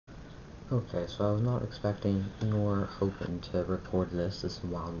Okay, so I was not expecting nor hoping to record this. This is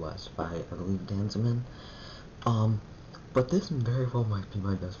Wild West by Early Danceman. But this very well might be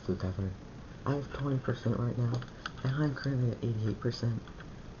my best fluke ever. I have 20% right now, and I'm currently at 88%.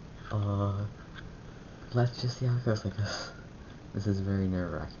 Let's just see how it goes, I guess. This is very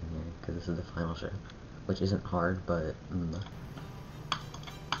nerve-wracking here, because this is the final show. Which isn't hard, but,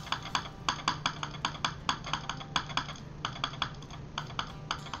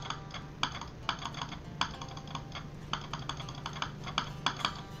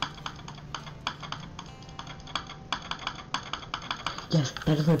 Yes,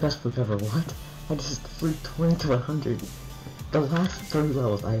 that is my best fluke ever. What? I just fluked 20 to 100. The last 3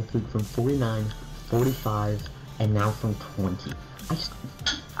 levels I have fluked from 49, 45, and now from 20.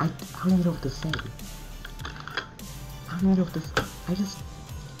 I don't even know what to say. I don't even know what to say.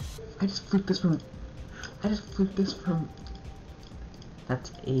 I just fluked this from,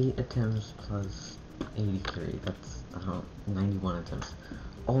 that's 8 attempts plus 83. That's, 91 attempts.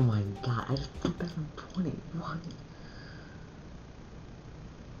 Oh my god, I just fluked that from 20. What?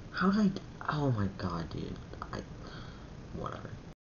 How did I, oh my god, dude, whatever.